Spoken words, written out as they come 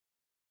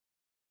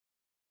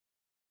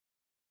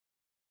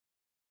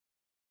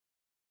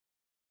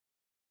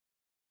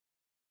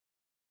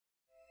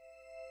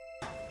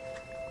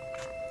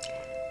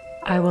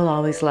I will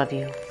always love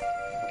you.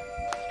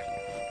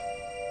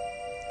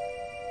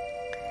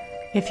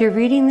 If you're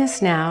reading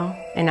this now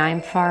and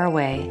I'm far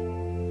away,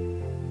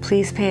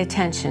 please pay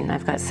attention.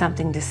 I've got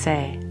something to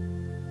say.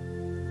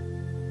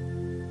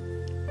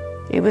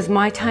 It was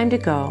my time to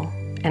go,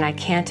 and I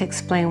can't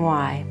explain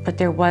why, but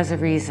there was a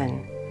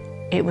reason.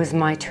 It was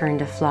my turn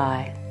to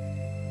fly.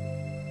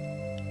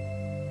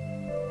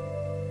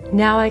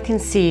 Now I can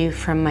see you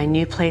from my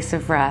new place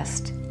of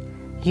rest.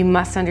 You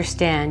must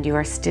understand you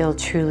are still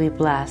truly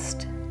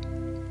blessed.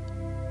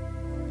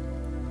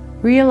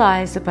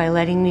 Realize that by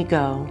letting me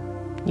go,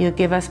 you'll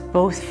give us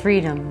both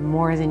freedom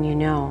more than you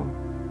know.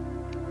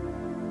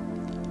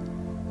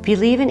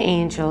 Believe in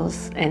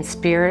angels and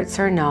spirits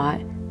or not,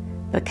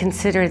 but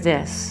consider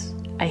this,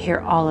 I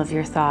hear all of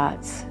your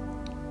thoughts.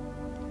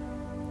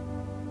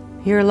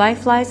 Your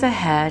life lies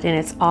ahead and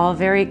it's all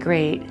very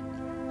great.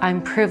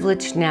 I'm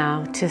privileged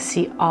now to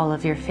see all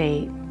of your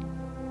fate.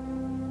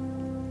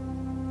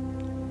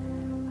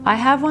 I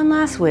have one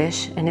last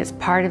wish, and it's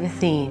part of a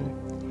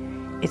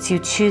theme. It's you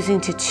choosing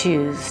to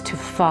choose to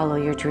follow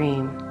your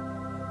dream.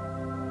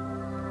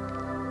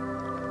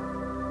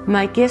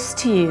 My gifts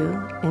to you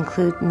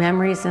include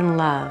memories and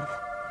love,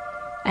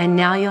 and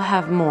now you'll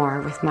have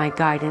more with my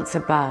guidance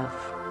above.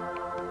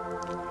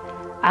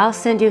 I'll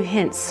send you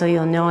hints so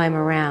you'll know I'm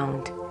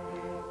around.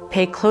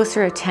 Pay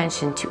closer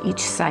attention to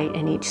each sight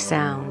and each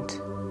sound.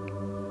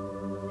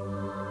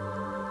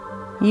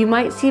 You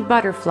might see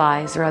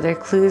butterflies or other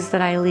clues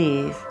that I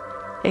leave.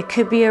 It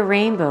could be a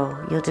rainbow,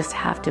 you'll just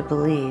have to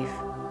believe.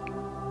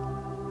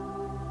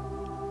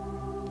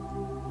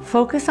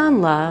 Focus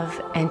on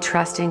love and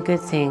trust in good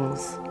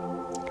things.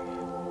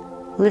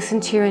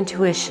 Listen to your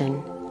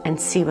intuition and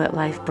see what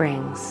life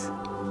brings.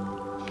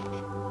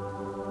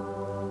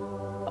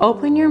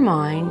 Open your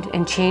mind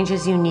and change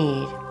as you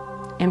need.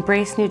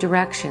 Embrace new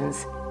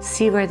directions,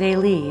 see where they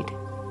lead.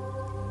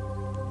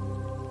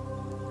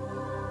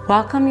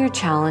 Welcome your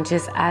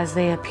challenges as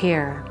they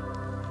appear.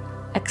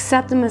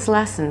 Accept them as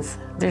lessons,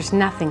 there's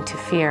nothing to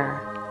fear.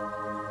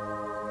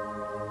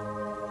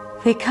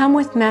 They come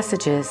with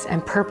messages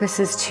and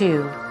purposes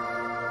too.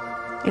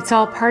 It's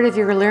all part of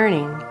your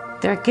learning,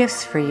 they're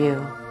gifts for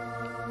you.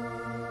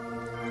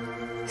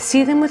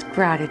 See them with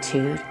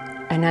gratitude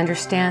and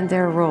understand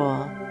their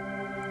role.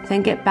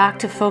 Then get back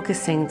to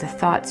focusing the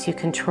thoughts you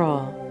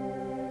control.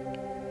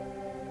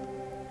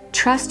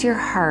 Trust your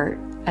heart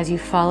as you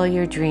follow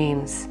your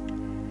dreams.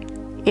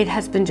 It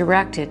has been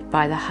directed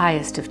by the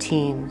highest of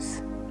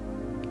teams.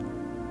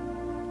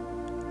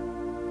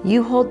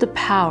 You hold the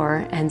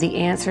power and the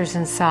answers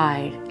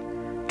inside.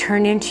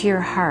 Turn into your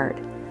heart.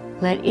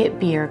 Let it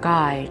be your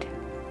guide.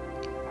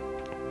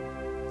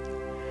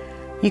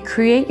 You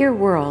create your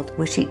world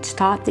with each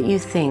thought that you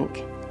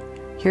think.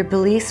 Your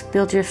beliefs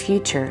build your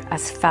future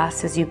as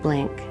fast as you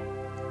blink.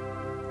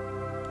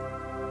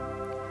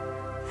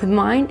 The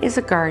mind is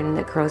a garden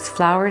that grows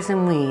flowers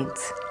and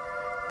weeds.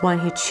 One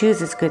who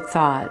chooses good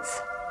thoughts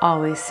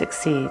always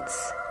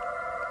succeeds.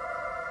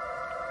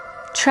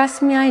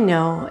 Trust me, I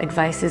know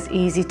advice is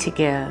easy to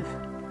give,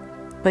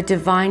 but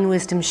divine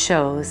wisdom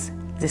shows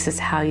this is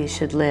how you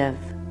should live.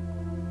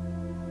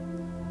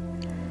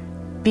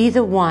 Be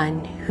the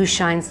one who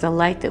shines the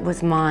light that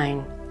was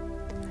mine.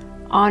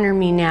 Honor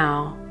me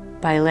now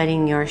by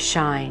letting yours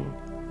shine.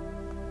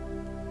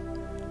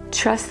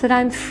 Trust that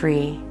I'm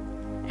free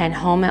and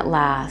home at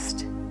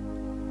last.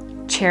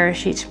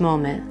 Cherish each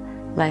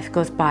moment, life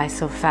goes by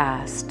so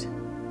fast.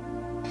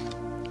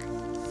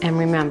 And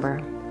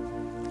remember,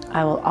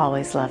 I will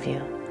always love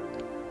you.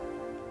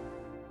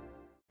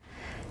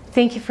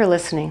 Thank you for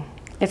listening.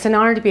 It's an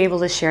honor to be able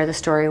to share the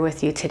story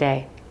with you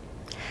today.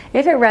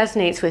 If it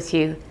resonates with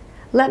you,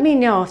 let me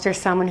know if there's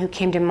someone who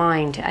came to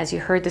mind as you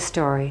heard the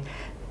story.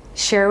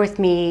 Share with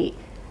me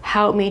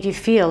how it made you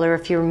feel or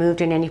if you were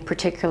moved in any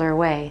particular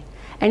way.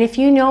 And if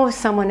you know of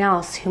someone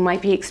else who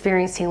might be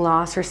experiencing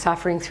loss or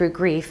suffering through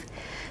grief,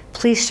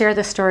 please share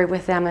the story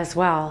with them as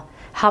well.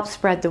 Help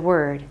spread the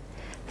word.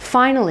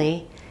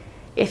 Finally,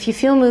 if you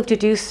feel moved to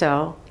do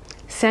so,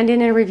 send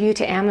in a review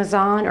to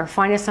Amazon or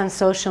find us on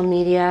social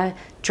media,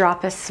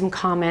 drop us some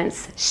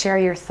comments, share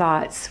your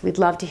thoughts. We'd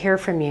love to hear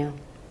from you.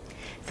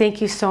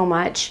 Thank you so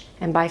much,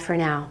 and bye for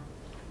now.